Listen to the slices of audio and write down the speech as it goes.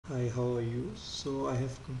Hi, how are you? So I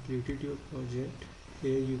have completed your project.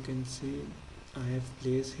 Here you can see I have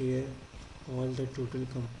placed here all the total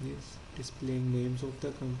companies, displaying names of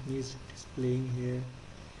the companies, displaying here,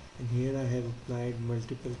 and here I have applied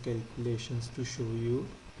multiple calculations to show you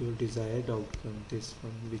your desired outcome. This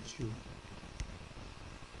one which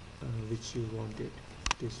you wanted.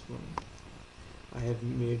 This one I have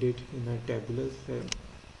made it in a tabular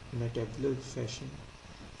fashion.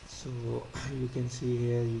 So you can see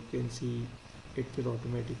here, you can see it will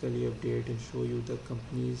automatically update and show you the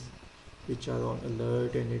companies which are on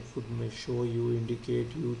alert, and it would show you,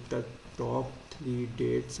 indicate you the top 3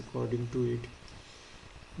 dates according to it,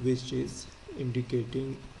 which is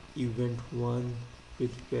indicating event 1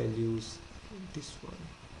 with values. This one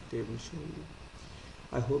they will show you.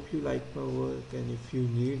 I hope you like my work, and if you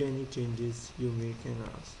need any changes you may can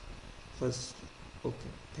ask first.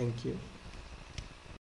 Okay, thank you.